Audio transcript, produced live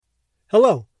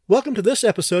Hello, welcome to this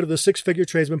episode of the Six Figure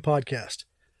Tradesman Podcast.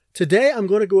 Today I'm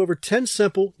going to go over 10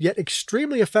 simple yet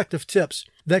extremely effective tips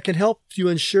that can help you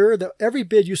ensure that every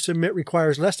bid you submit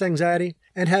requires less anxiety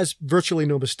and has virtually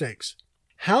no mistakes.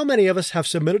 How many of us have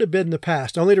submitted a bid in the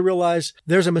past only to realize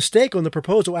there's a mistake on the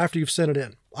proposal after you've sent it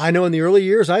in? I know in the early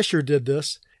years I sure did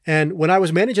this, and when I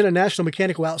was managing a national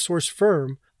mechanical outsource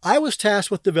firm, I was tasked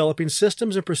with developing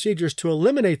systems and procedures to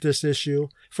eliminate this issue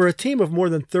for a team of more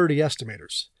than 30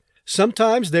 estimators.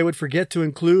 Sometimes they would forget to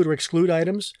include or exclude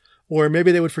items, or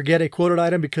maybe they would forget a quoted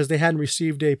item because they hadn't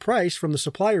received a price from the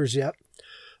suppliers yet.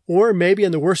 Or maybe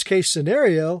in the worst case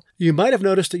scenario, you might have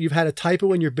noticed that you've had a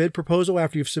typo in your bid proposal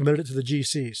after you've submitted it to the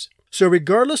GCs. So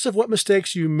regardless of what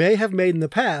mistakes you may have made in the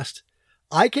past,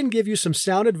 I can give you some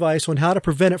sound advice on how to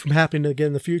prevent it from happening again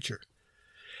in the future.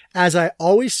 As I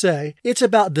always say, it's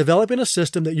about developing a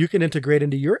system that you can integrate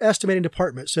into your estimating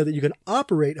department so that you can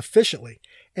operate efficiently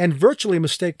and virtually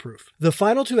mistake-proof. The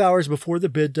final 2 hours before the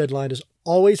bid deadline is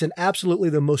always and absolutely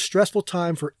the most stressful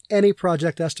time for any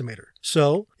project estimator.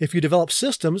 So, if you develop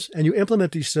systems and you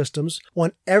implement these systems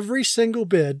on every single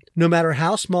bid, no matter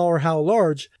how small or how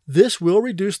large, this will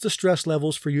reduce the stress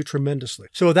levels for you tremendously.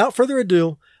 So without further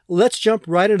ado, let's jump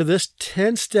right into this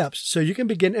 10 steps so you can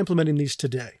begin implementing these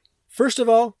today. First of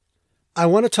all, I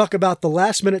want to talk about the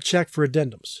last-minute check for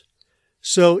addendums.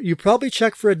 So you probably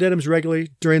check for addendums regularly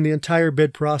during the entire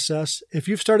bid process. If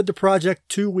you've started the project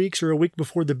 2 weeks or a week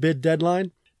before the bid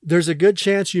deadline, there's a good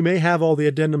chance you may have all the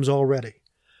addendums already.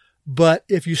 But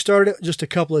if you started it just a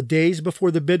couple of days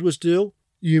before the bid was due,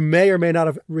 you may or may not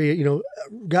have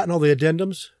gotten all the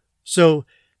addendums. So,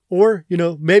 or,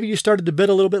 maybe you started the bid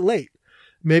a little bit late.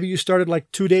 Maybe you started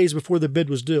like 2 days before the bid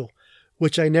was due,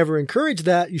 which I never encourage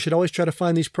that. You should always try to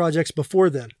find these projects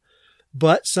before then.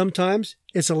 But sometimes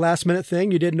it's a last minute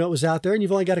thing. You didn't know it was out there and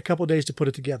you've only got a couple of days to put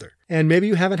it together. And maybe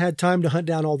you haven't had time to hunt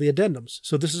down all the addendums.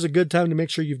 So this is a good time to make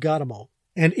sure you've got them all.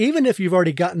 And even if you've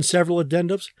already gotten several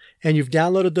addendums and you've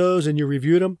downloaded those and you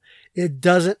reviewed them, it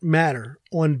doesn't matter.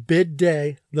 On bid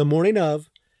day, the morning of,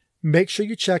 make sure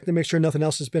you check to make sure nothing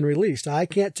else has been released. I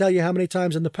can't tell you how many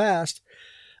times in the past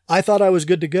I thought I was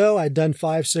good to go. I'd done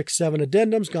 5, 6, 7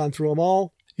 addendums, gone through them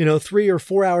all. 3 or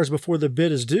 4 hours before the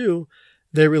bid is due,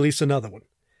 they release another one.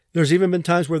 There's even been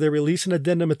times where they release an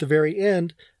addendum at the very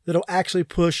end that'll actually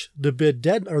push the bid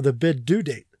due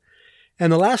date.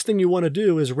 And the last thing you want to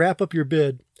do is wrap up your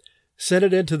bid, send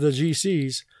it into the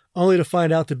GCs, only to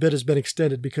find out the bid has been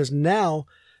extended because now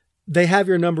they have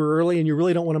your number early and you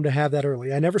really don't want them to have that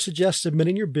early. I never suggest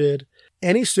submitting your bid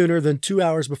any sooner than 2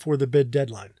 hours before the bid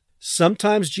deadline.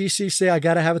 Sometimes GCs say, I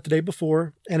got to have it the day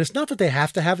before. And it's not that they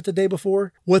have to have it the day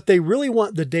before. What they really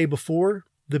want the day before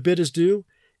the bid is due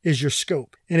is your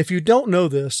scope. And if you don't know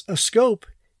this, a scope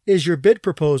is your bid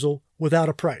proposal without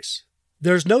a price.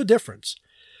 There's no difference.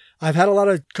 I've had a lot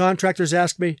of contractors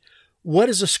ask me, what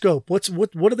is a scope? What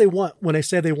do they want when they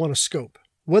say they want a scope?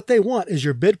 What they want is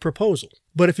your bid proposal.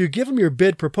 But if you give them your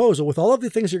bid proposal with all of the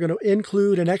things you're going to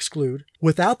include and exclude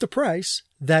without the price,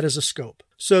 that is a scope.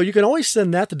 So you can always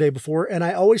send that the day before, and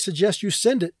I always suggest you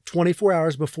send it 24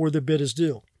 hours before the bid is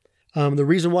due. The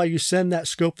reason why you send that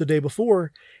scope the day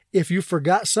before, if you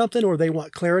forgot something or they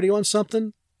want clarity on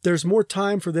something, there's more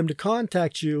time for them to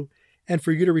contact you and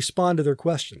for you to respond to their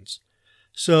questions.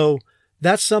 So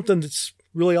that's something that's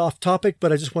really off topic,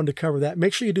 but I just wanted to cover that.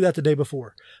 Make sure you do that the day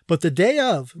before. But the day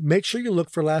of, make sure you look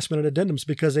for last minute addendums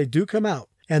because they do come out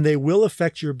and they will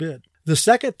affect your bid. The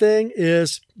second thing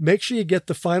is make sure you get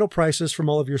the final prices from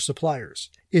all of your suppliers.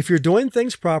 If you're doing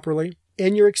things properly,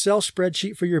 in your Excel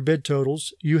spreadsheet for your bid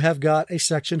totals, you have got a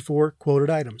section for quoted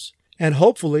items. And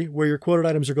hopefully, where your quoted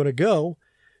items are going to go,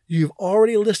 you've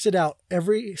already listed out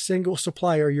every single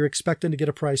supplier you're expecting to get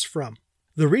a price from.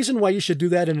 The reason why you should do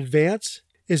that in advance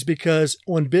is because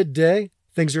on bid day,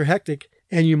 things are hectic,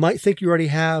 and you might think you already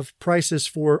have prices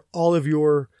for all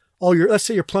your, let's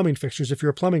say your plumbing fixtures if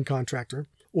you're a plumbing contractor,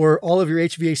 or all of your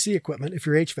HVAC equipment if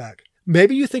you're HVAC.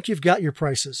 Maybe you think you've got your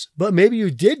prices, but maybe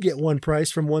you did get one price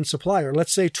from one supplier.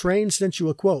 Let's say Trane sent you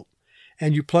a quote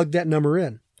and you plugged that number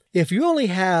in. If you only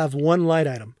have one line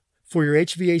item for your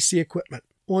HVAC equipment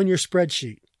on your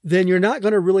spreadsheet, then you're not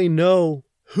going to really know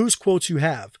whose quotes you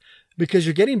have because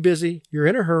you're getting busy, you're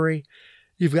in a hurry,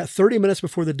 you've got 30 minutes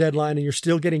before the deadline and you're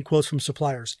still getting quotes from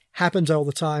suppliers. Happens all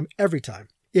the time, every time.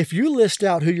 If you list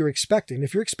out who you're expecting,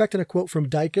 if you're expecting a quote from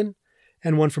Daikin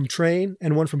and one from Trane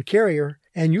and one from Carrier,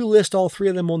 and you list all three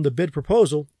of them on the bid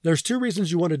proposal, there's 2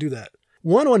 reasons you want to do that.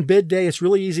 One, on bid day, it's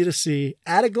really easy to see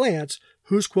at a glance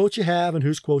whose quotes you have and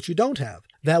whose quotes you don't have.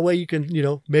 That way you can,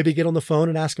 maybe get on the phone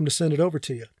and ask them to send it over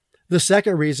to you. The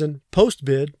second reason, post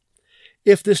bid,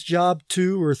 If this job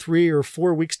 2 or 3 or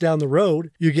 4 weeks down the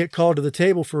road, you get called to the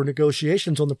table for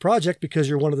negotiations on the project because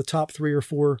you're one of the top 3 or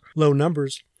 4 low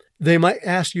numbers, they might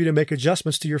ask you to make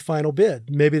adjustments to your final bid.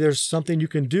 Maybe there's something you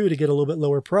can do to get a little bit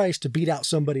lower price to beat out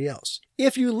somebody else.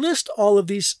 If you list all of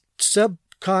these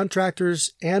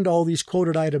subcontractors and all these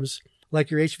quoted items, like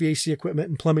your HVAC equipment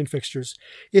and plumbing fixtures,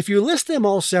 if you list them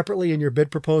all separately in your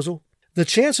bid proposal, the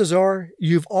chances are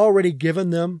you've already given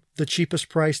them the cheapest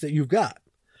price that you've got.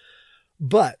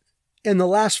 But in the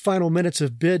last final minutes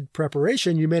of bid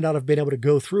preparation, you may not have been able to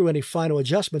go through any final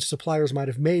adjustments suppliers might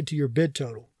have made to your bid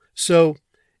total. So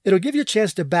it'll give you a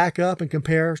chance to back up and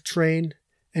compare Trane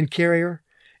and Carrier,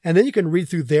 and then you can read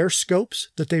through their scopes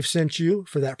that they've sent you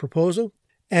for that proposal,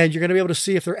 and you're going to be able to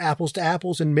see if they're apples to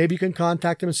apples, and maybe you can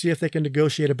contact them and see if they can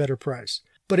negotiate a better price.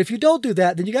 But if you don't do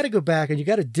that, then you got to go back and you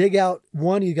got to dig out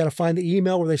one, you got to find the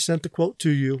email where they sent the quote to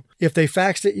you. If they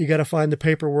faxed it, you got to find the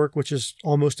paperwork, which is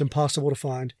almost impossible to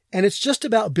find. And it's just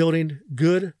about building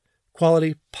good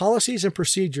quality policies and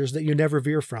procedures that you never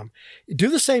veer from. Do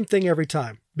the same thing every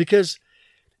time, because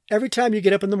every time you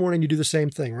get up in the morning, you do the same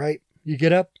thing, right? You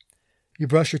get up, you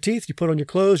brush your teeth, you put on your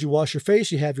clothes, you wash your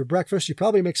face, you have your breakfast, you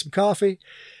probably make some coffee,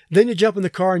 then you jump in the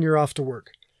car and you're off to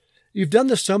work. You've done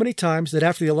this so many times that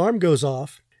after the alarm goes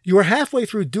off, you are halfway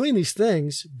through doing these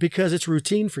things because it's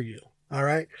routine for you. All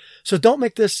right. So don't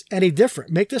make this any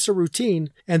different. Make this a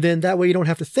routine. And then that way you don't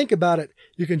have to think about it.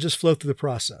 You can just flow through the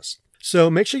process. So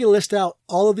make sure you list out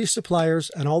all of these suppliers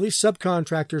and all these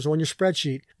subcontractors on your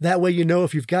spreadsheet. That way you know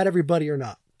if you've got everybody or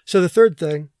not. So the third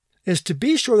thing is to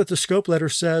be sure that the scope letter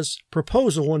says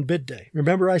proposal on bid day.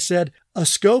 Remember I said a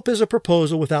scope is a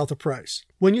proposal without the price.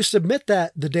 When you submit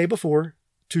that the day before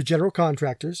to general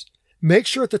contractors, make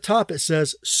sure at the top it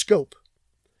says scope,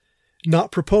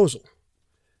 not proposal,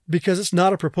 because it's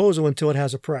not a proposal until it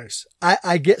has a price.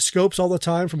 I get scopes all the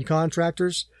time from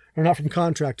contractors, or not from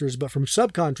contractors, but from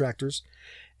subcontractors.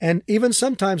 And even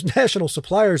sometimes national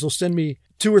suppliers will send me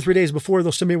 2 or 3 days before,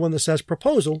 they'll send me one that says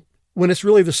proposal, when it's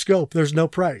really the scope. There's no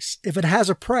price. If it has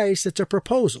a price, it's a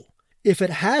proposal. If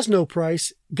it has no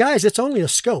price, guys, it's only a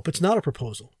scope. It's not a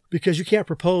proposal, because you can't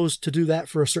propose to do that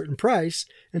for a certain price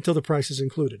until the price is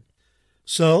included.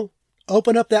 So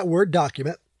open up that Word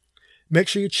document. Make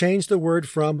sure you change the word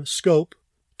from scope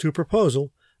to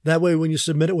proposal. That way, when you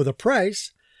submit it with a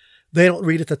price, they don't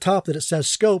read at the top that it says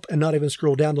scope and not even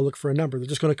scroll down to look for a number. They're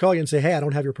just going to call you and say, hey, I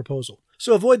don't have your proposal.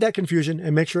 So avoid that confusion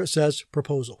and make sure it says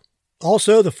proposal.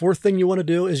 Also, the fourth thing you want to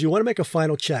do is you want to make a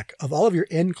final check of all of your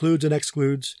includes and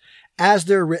excludes as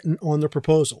they're written on the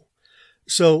proposal.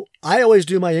 So I always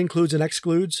do my includes and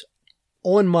excludes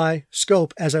on my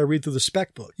scope as I read through the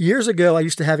spec book. Years ago, I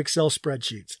used to have Excel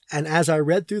spreadsheets. And as I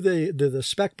read through the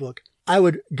spec book, I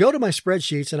would go to my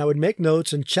spreadsheets and I would make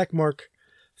notes and check mark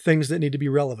things that need to be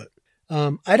relevant.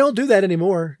 I don't do that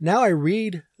anymore. Now I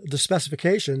read the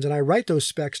specifications and I write those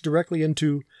specs directly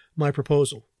into my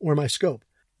proposal or my scope.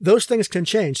 Those things can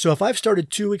change. So if I've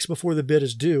started 2 weeks before the bid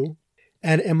is due,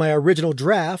 and in my original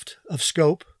draft of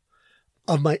scope,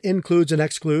 of my includes and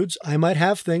excludes, I might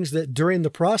have things that during the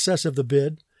process of the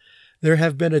bid, there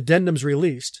have been addendums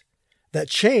released that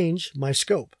change my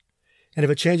scope. And if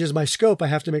it changes my scope, I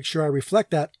have to make sure I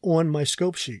reflect that on my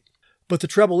scope sheet. But the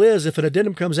trouble is, if an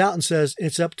addendum comes out and says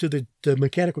it's up to the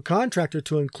mechanical contractor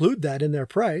to include that in their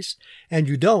price, and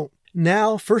you don't,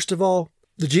 now, first of all,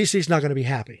 the GC is not going to be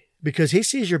happy because he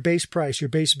sees your base price, your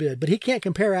base bid, but he can't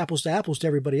compare apples to apples to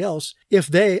everybody else if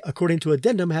they, according to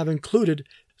addendum, have included.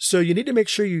 So you need to make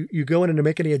sure you go in and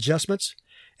make any adjustments.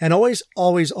 And always,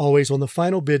 always, always on the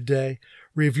final bid day,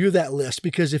 review that list,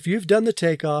 because if you've done the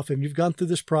takeoff and you've gone through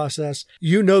this process,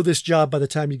 you know this job by the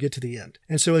time you get to the end.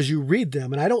 And so as you read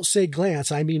them, and I don't say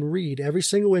glance, I mean read every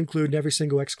single include and every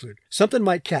single exclude, something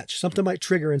might catch, something might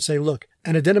trigger and say, look,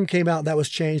 an addendum came out, that was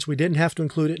changed. We didn't have to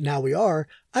include it. Now we are.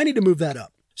 I need to move that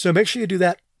up. So make sure you do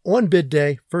that on bid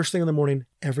day, first thing in the morning,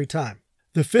 every time.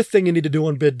 The fifth thing you need to do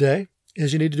on bid day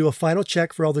is you need to do a final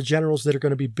check for all the generals that are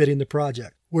going to be bidding the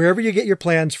project. Wherever you get your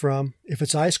plans from, if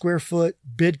it's iSquarefoot,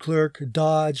 BidClerk,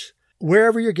 Dodge,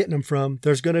 wherever you're getting them from,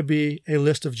 there's going to be a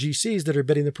list of GCs that are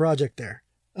bidding the project there.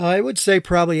 I would say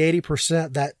probably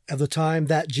 80% that of the time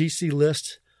that GC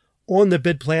list on the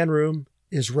bid plan room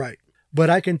is right. But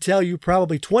I can tell you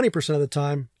probably 20% of the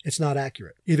time it's not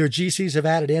accurate. Either GCs have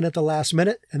added in at the last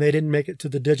minute and they didn't make it to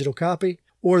the digital copy,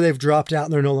 or they've dropped out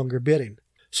and they're no longer bidding.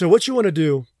 So what you want to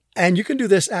do, and you can do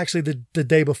this actually the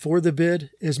day before the bid,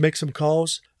 is make some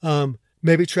calls.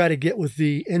 Maybe try to get with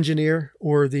the engineer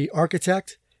or the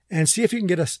architect and see if you can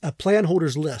get a plan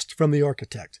holders list from the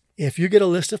architect. If you get a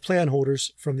list of plan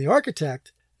holders from the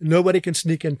architect, nobody can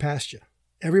sneak in past you.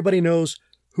 Everybody knows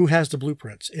who has the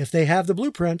blueprints. If they have the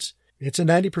blueprints, It's a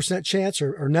 90% chance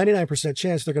or 99%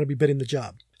 chance they're going to be bidding the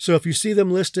job. So if you see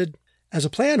them listed as a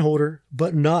plan holder,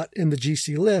 but not in the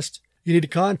GC list, you need to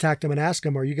contact them and ask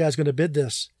them, are you guys going to bid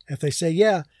this? If they say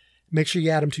yeah, make sure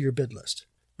you add them to your bid list.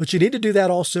 But you need to do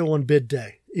that also on bid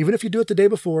day. Even if you do it the day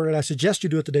before, and I suggest you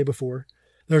do it the day before,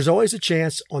 there's always a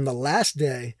chance on the last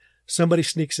day somebody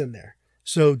sneaks in there.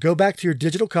 So go back to your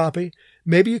digital copy.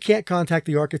 Maybe you can't contact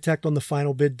the architect on the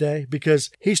final bid day because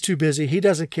he's too busy. He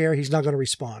doesn't care. He's not going to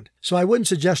respond. So I wouldn't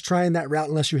suggest trying that route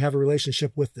unless you have a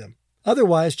relationship with them.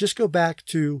 Otherwise, just go back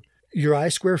to your I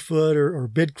square foot or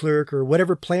bid clerk or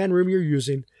whatever plan room you're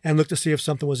using and look to see if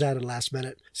something was added last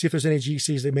minute. See if there's any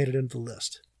GCs that made it into the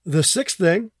list. The sixth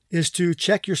thing is to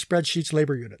check your spreadsheet's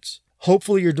labor units.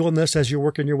 Hopefully you're doing this as you're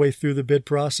working your way through the bid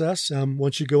process.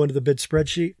 Once you go into the bid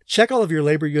spreadsheet, check all of your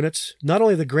labor units, not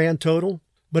only the grand total,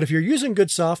 but if you're using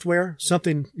good software,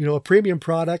 something, a premium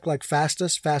product like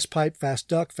Fastus, Fast Pipe, Fast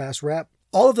Duct, Fast Wrap,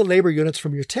 all of the labor units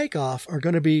from your takeoff are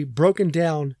going to be broken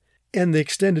down in the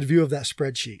extended view of that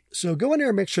spreadsheet. So go in there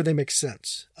and make sure they make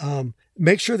sense.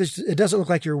 Make sure that it doesn't look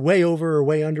like you're way over or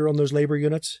way under on those labor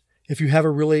units. If you have a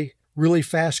really, really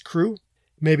fast crew,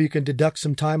 maybe you can deduct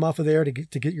some time off of there to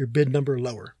get your bid number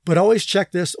lower. But always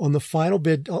check this on the final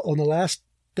bid, on the last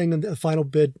thing in the final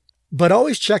bid. But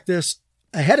always check this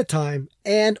ahead of time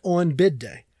and on bid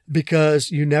day,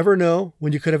 because you never know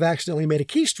when you could have accidentally made a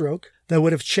keystroke that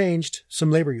would have changed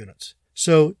some labor units.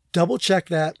 So double check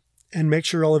that and make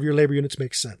sure all of your labor units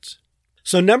make sense.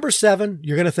 So number 7,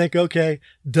 you're going to think, okay,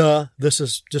 duh, this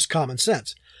is just common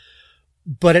sense.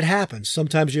 But it happens.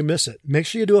 Sometimes you miss it. Make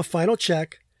sure you do a final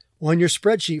check on your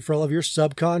spreadsheet for all of your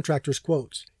subcontractors'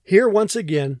 quotes. Here, once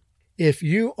again, if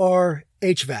you are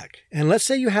HVAC, and let's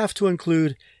say you have to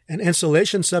include an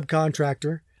insulation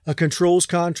subcontractor, a controls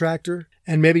contractor,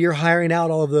 and maybe you're hiring out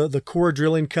all of the core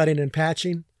drilling, cutting, and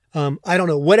patching. I don't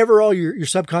know, whatever all your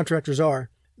subcontractors are,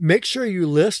 make sure you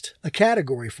list a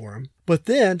category for them, but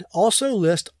then also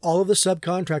list all of the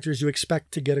subcontractors you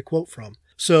expect to get a quote from.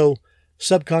 So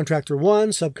subcontractor 1,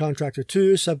 subcontractor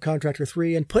 2, subcontractor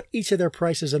 3, and put each of their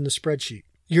prices in the spreadsheet.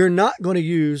 You're not going to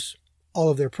use all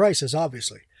of their prices,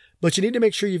 obviously, but you need to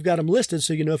make sure you've got them listed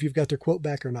so you know if you've got their quote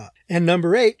back or not. And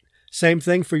number 8, same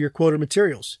thing for your quoted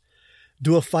materials.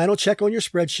 Do a final check on your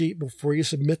spreadsheet before you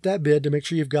submit that bid to make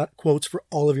sure you've got quotes for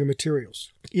all of your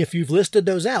materials. If you've listed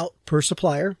those out per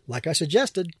supplier, like I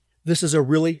suggested, this is a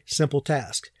really simple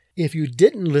task. If you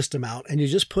didn't list them out and you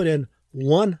just put in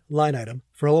one line item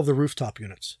for all of the rooftop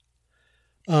units,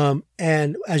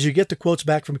 and as you get the quotes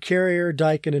back from Carrier,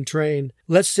 Daikin, and Trane,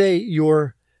 let's say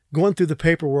you're going through the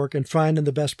paperwork and finding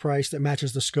the best price that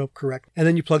matches the scope correct, and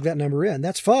then you plug that number in.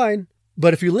 That's fine.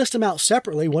 But if you list them out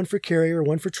separately, one for Carrier,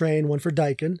 one for Trane, one for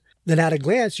Daikin, then at a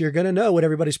glance, you're going to know what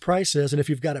everybody's price is and if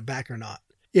you've got it back or not.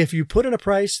 If you put in a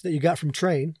price that you got from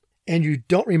Trane and you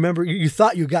don't remember, you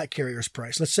thought you got Carrier's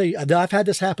price. Let's say, I've had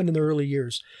this happen in the early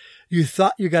years. You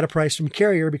thought you got a price from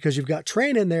Carrier because you've got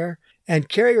Trane in there, and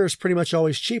Carrier is pretty much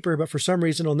always cheaper, but for some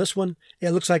reason on this one,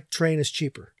 it looks like Trane is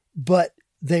cheaper. But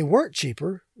they weren't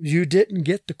cheaper. You didn't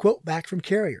get the quote back from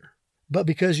Carrier. But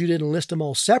because you didn't list them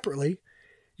all separately,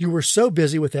 you were so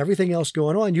busy with everything else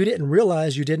going on, you didn't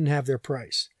realize you didn't have their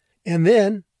price. And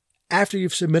then, after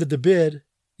you've submitted the bid,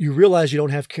 you realize you don't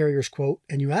have Carrier's quote,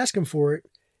 and you ask them for it,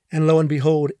 and lo and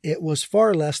behold, it was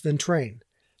far less than Trane.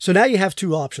 So now you have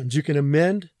two options. You can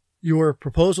amend your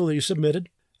proposal that you submitted,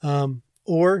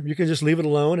 or you can just leave it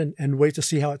alone and wait to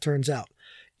see how it turns out.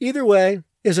 Either way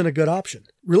isn't a good option.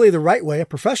 Really, the right way, a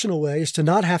professional way, is to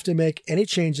not have to make any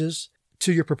changes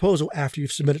to your proposal after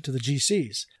you've submitted to the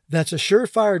GCs. That's a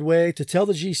surefire way to tell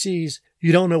the GCs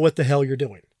you don't know what the hell you're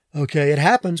doing. Okay, it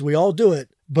happens. We all do it.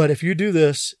 But if you do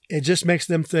this, it just makes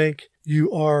them think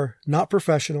you are not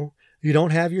professional, you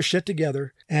don't have your shit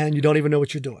together, and you don't even know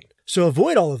what you're doing. So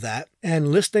avoid all of that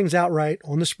and list things outright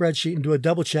on the spreadsheet and do a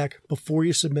double check before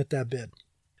you submit that bid.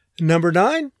 Number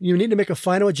 9, you need to make a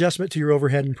final adjustment to your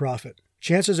overhead and profit.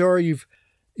 Chances are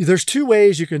there's 2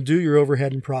 ways you can do your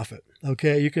overhead and profit.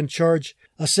 Okay, you can charge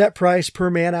a set price per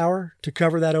man hour to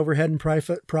cover that overhead and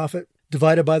profit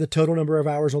divided by the total number of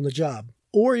hours on the job.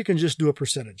 Or you can just do a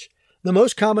percentage. The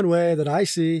most common way that I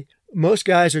see, most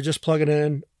guys are just plugging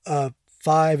in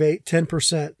 5, 8,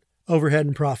 10% overhead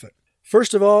and profit.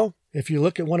 First of all, if you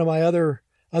look at one of my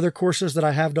other courses that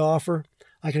I have to offer,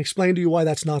 I can explain to you why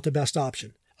that's not the best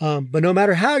option. But no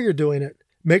matter how you're doing it,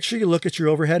 make sure you look at your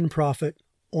overhead and profit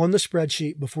on the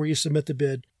spreadsheet before you submit the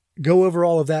bid. Go over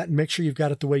all of that and make sure you've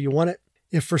got it the way you want it.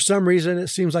 If for some reason it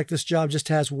seems like this job just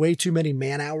has way too many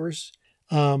man hours,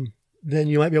 then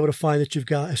you might be able to find that you've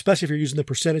got, especially if you're using the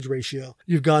percentage ratio,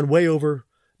 you've gone way over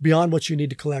beyond what you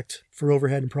need to collect for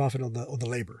overhead and profit on the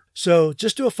labor. So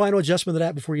just do a final adjustment of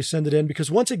that before you send it in, because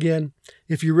once again,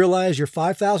 if you realize you're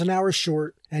 5,000 hours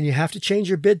short and you have to change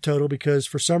your bid total because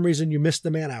for some reason you missed the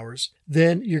man hours,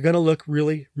 then you're going to look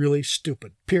really, really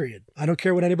stupid, period. I don't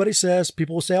care what anybody says.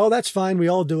 People will say, oh, that's fine, we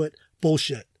all do it.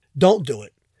 Bullshit. Don't do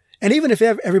it. And even if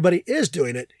everybody is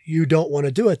doing it, you don't want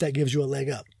to do it. That gives you a leg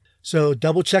up. So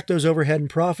double check those overhead and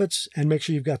profits and make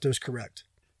sure you've got those correct.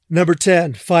 Number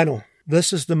 10, final.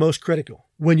 This is the most critical.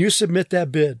 When you submit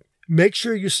that bid, make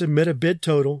sure you submit a bid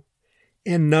total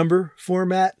in number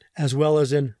format as well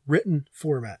as in written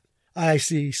format. I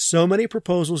see so many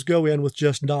proposals go in with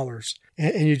just dollars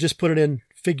and you just put it in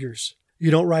figures.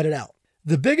 You don't write it out.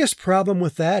 The biggest problem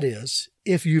with that is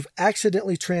if you've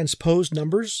accidentally transposed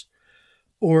numbers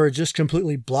or just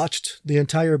completely blotched the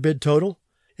entire bid total,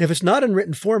 if it's not in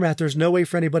written format, there's no way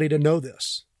for anybody to know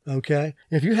this. Okay.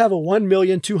 If you have a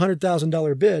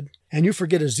 $1,200,000 bid and you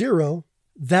forget a zero,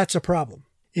 that's a problem.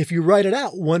 If you write it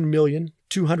out,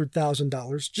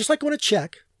 $1,200,000, just like on a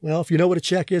check. Well, if you know what a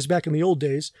check is, back in the old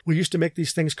days, we used to make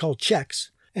these things called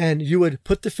checks, and you would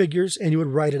put the figures and you would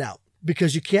write it out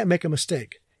because you can't make a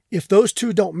mistake. If those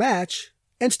two don't match,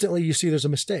 instantly you see there's a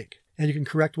mistake and you can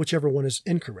correct whichever one is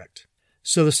incorrect.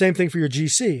 So the same thing for your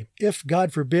GC. If,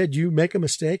 God forbid, you make a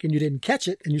mistake and you didn't catch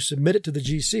it and you submit it to the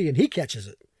GC and he catches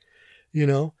it,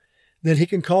 then he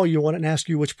can call you on it and ask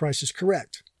you which price is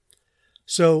correct.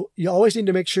 So you always need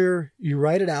to make sure you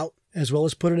write it out as well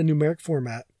as put it in numeric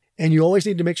format. And you always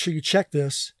need to make sure you check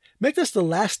this. Make this the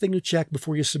last thing you check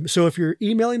before you submit. So if you're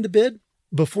emailing the bid,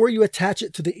 before you attach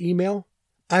it to the email,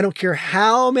 I don't care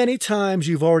how many times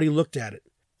you've already looked at it.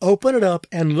 Open it up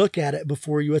and look at it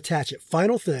before you attach it.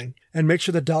 Final thing, and make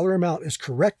sure the dollar amount is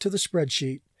correct to the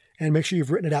spreadsheet and make sure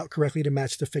you've written it out correctly to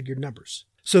match the figured numbers.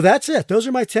 So that's it. Those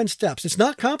are my 10 steps. It's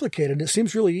not complicated. It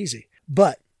seems really easy.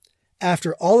 But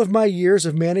after all of my years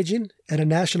of managing at a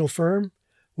national firm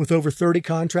with over 30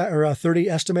 30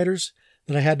 estimators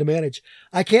that I had to manage,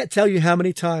 I can't tell you how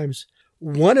many times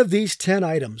one of these 10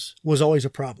 items was always a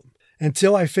problem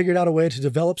until I figured out a way to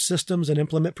develop systems and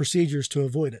implement procedures to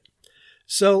avoid it.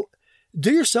 So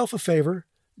do yourself a favor.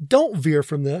 Don't veer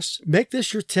from this. Make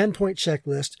this your 10-point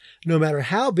checklist, no matter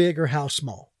how big or how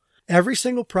small. Every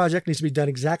single project needs to be done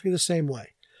exactly the same way.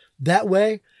 That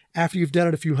way, after you've done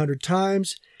it a few hundred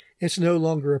times, it's no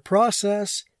longer a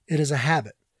process. It is a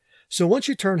habit. So once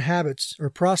you turn habits or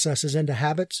processes into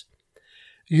habits,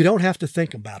 you don't have to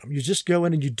think about them. You just go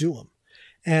in and you do them.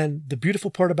 And the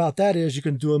beautiful part about that is you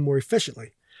can do them more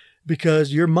efficiently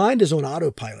because your mind is on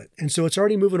autopilot. And so it's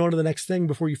already moving on to the next thing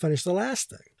before you finish the last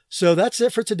thing. So that's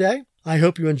it for today. I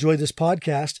hope you enjoyed this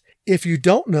podcast. If you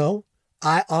don't know,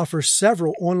 I offer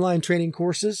several online training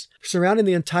courses surrounding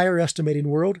the entire estimating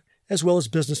world, as well as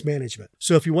business management.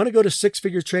 So if you want to go to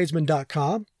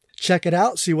sixfiguretradesman.com, check it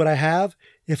out, see what I have.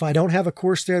 If I don't have a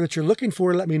course there that you're looking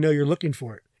for, let me know you're looking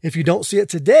for it. If you don't see it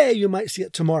today, you might see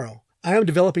it tomorrow. I am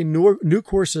developing new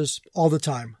courses all the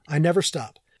time. I never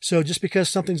stop. So just because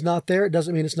something's not there, it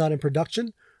doesn't mean it's not in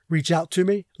production. Reach out to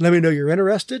me. Let me know you're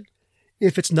interested.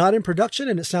 If it's not in production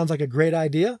and it sounds like a great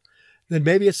idea, then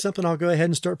maybe it's something I'll go ahead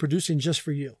and start producing just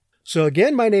for you. So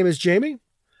again, my name is Jamie.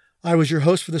 I was your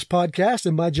host for this podcast,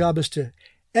 and my job is to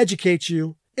educate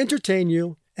you, entertain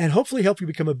you, and hopefully help you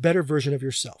become a better version of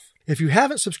yourself. If you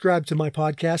haven't subscribed to my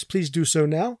podcast, please do so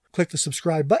now. Click the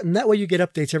subscribe button. That way you get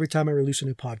updates every time I release a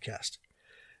new podcast.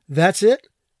 That's it.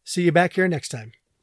 See you back here next time.